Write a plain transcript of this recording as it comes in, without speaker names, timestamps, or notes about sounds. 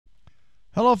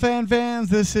Hello, fans.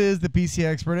 This is the PC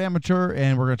Expert Amateur,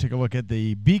 and we're going to take a look at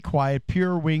the Be Quiet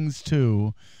Pure Wings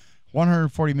 2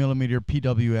 140 millimeter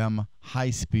PWM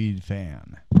high-speed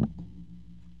fan.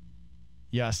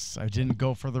 Yes, I didn't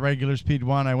go for the regular speed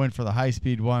one. I went for the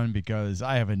high-speed one because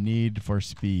I have a need for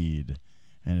speed,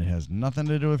 and it has nothing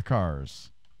to do with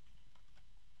cars.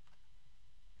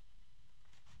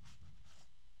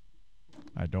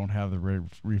 I don't have the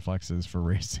reflexes for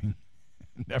racing.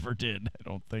 Never did, I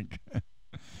don't think.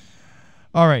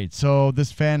 All right, so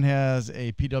this fan has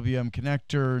a PWM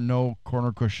connector, no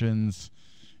corner cushions.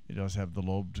 It does have the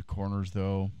lobed corners,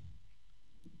 though.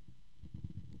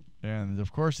 And,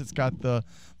 of course, it's got the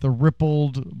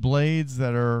rippled blades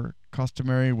that are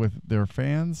customary with their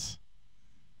fans.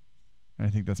 And I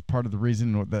think that's part of the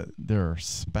reason that they're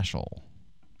special.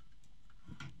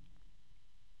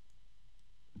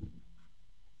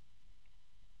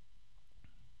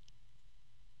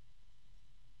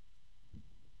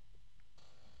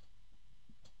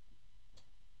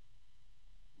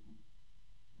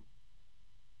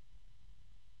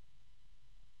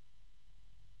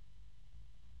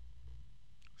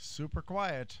 Super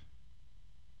quiet.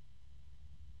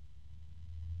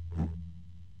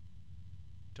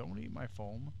 Don't eat my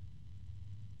foam.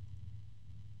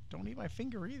 Don't eat my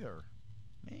finger either.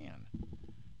 Man,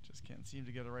 just can't seem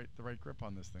to get the right grip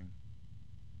on this thing.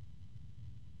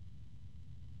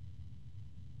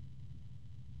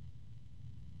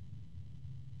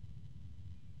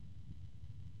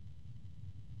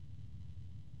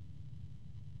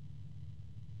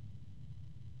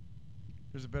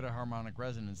 There's a bit of harmonic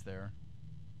resonance there.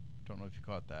 Don't know if you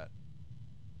caught that.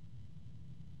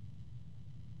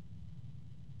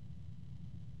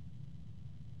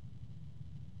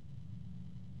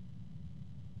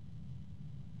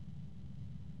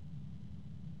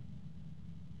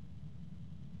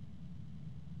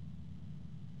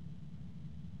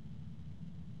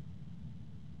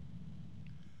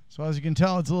 So as you can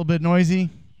tell, it's a little bit noisy.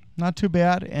 Not too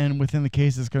bad, and within the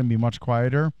case, it's going to be much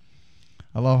quieter.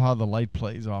 I love how the light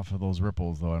plays off of those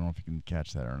ripples, though. I don't know if you can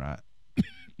catch that or not.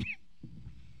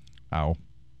 Ow.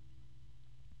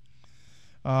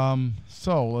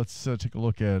 So let's take a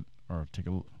look at, or take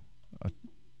a, let's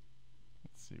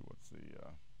see, what's the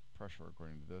pressure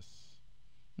according to this?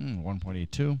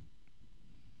 1.82.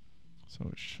 So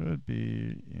it should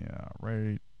be, yeah,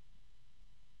 right.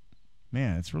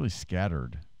 Man, it's really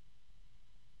scattered.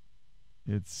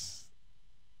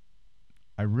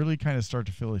 I really kind of start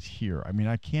to feel it here. I mean,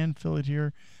 I can feel it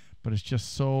here, but it's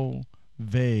just so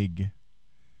vague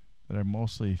that I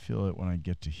mostly feel it when I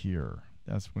get to here.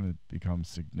 That's when it becomes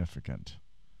significant.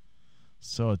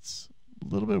 So it's a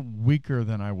little bit weaker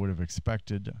than I would have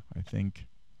expected, I think.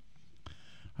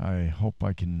 I hope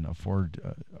I can afford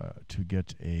to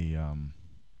get a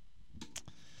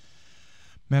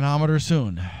manometer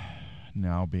soon.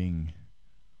 Now being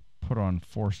put on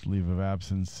forced leave of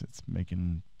absence, it's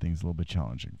making things a little bit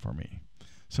challenging for me.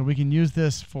 So we can use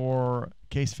this for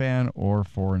case fan or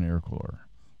for an air cooler.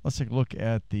 Let's take a look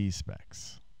at the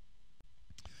specs.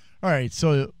 All right,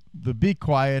 so the Be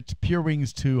Quiet Pure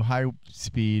Wings 2 high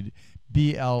speed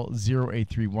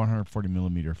BL083 140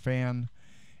 millimeter fan,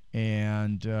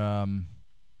 and it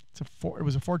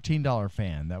was a $14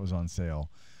 fan that was on sale.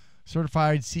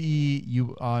 Certified CE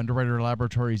Underwriter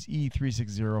Laboratories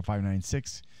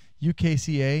E360596,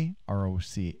 UKCA,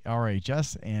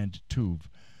 RHS, and TÜV.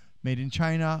 Made in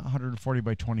China, 140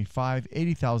 by 25,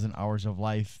 80,000 hours of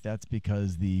life. That's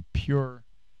because the Pure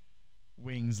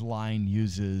Wings line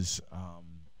uses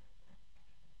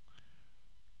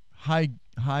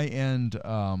high-end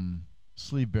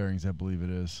sleeve bearings, I believe it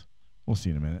is. We'll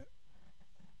see in a minute.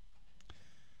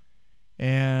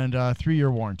 And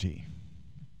 3-year warranty.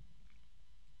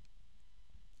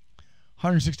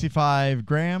 165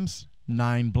 grams,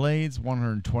 9 blades,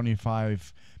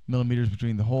 125 millimeters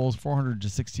between the holes, 400 to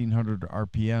 1600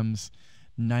 RPMs,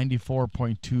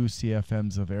 94.2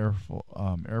 CFMs of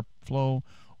airflow,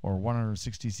 or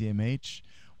 160 cmh,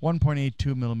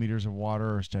 1.82 millimeters of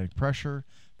water or static pressure,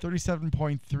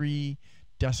 37.3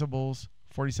 decibels,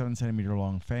 47 centimeter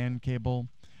long fan cable,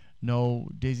 no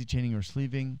daisy chaining or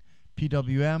sleeving,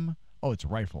 PWM, oh, it's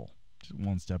rifle, just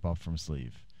one step up from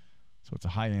sleeve. So it's a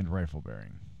high-end rifle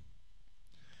bearing.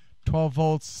 12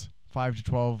 volts, 5 to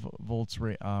 12 volts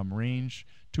range,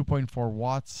 2.4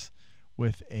 watts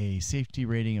with a safety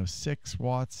rating of 6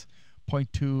 watts,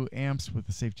 0.2 amps with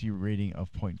a safety rating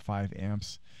of 0.5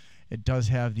 amps. It does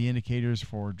have the indicators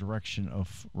for direction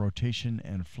of rotation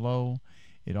and flow.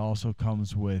 It also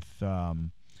comes with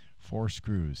 4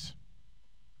 screws.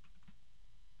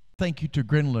 thank you to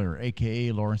Grindler,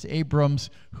 aka Lawrence Abrams,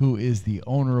 who is the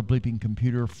owner of Bleeping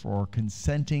Computer, for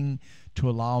consenting to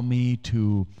allow me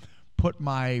to put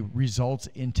my results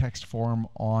in text form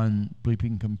on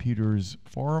Bleeping Computer's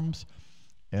forums,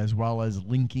 as well as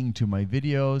linking to my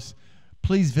videos.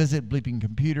 Please visit Bleeping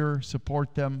Computer,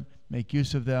 support them, make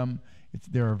use of them.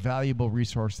 They're a valuable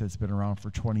resource that's been around for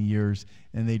 20 years,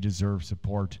 and they deserve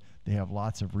support. They have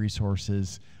lots of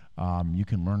resources. You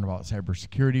can learn about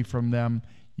cybersecurity from them.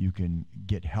 You can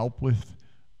get help with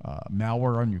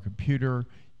malware on your computer.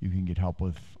 You can get help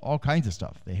with all kinds of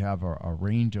stuff. They have a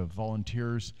range of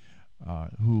volunteers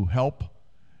who help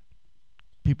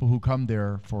people who come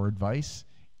there for advice,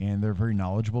 and they're very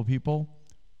knowledgeable people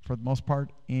for the most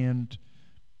part, and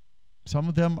some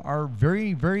of them are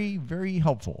very, very, very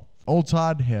helpful. Old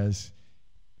Sod has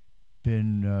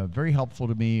been very helpful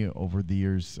to me over the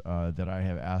years that I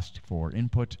have asked for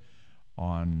input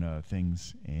on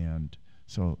things, and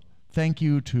so thank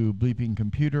you to Bleeping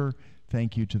Computer.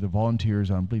 Thank you to the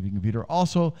volunteers on Bleeping Computer.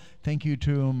 Also, thank you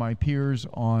to my peers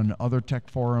on other tech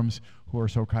forums who are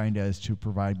so kind as to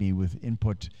provide me with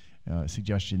input,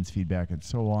 suggestions, feedback, and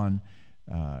so on.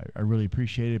 I really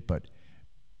appreciate it, but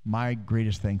my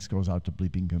greatest thanks goes out to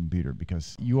Bleeping Computer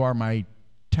because you are my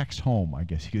text home, I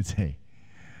guess you could say.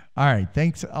 All right,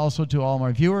 thanks also to all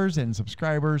my viewers and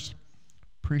subscribers.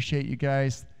 Appreciate you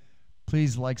guys.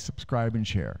 Please like, subscribe, and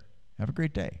share. Have a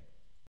great day.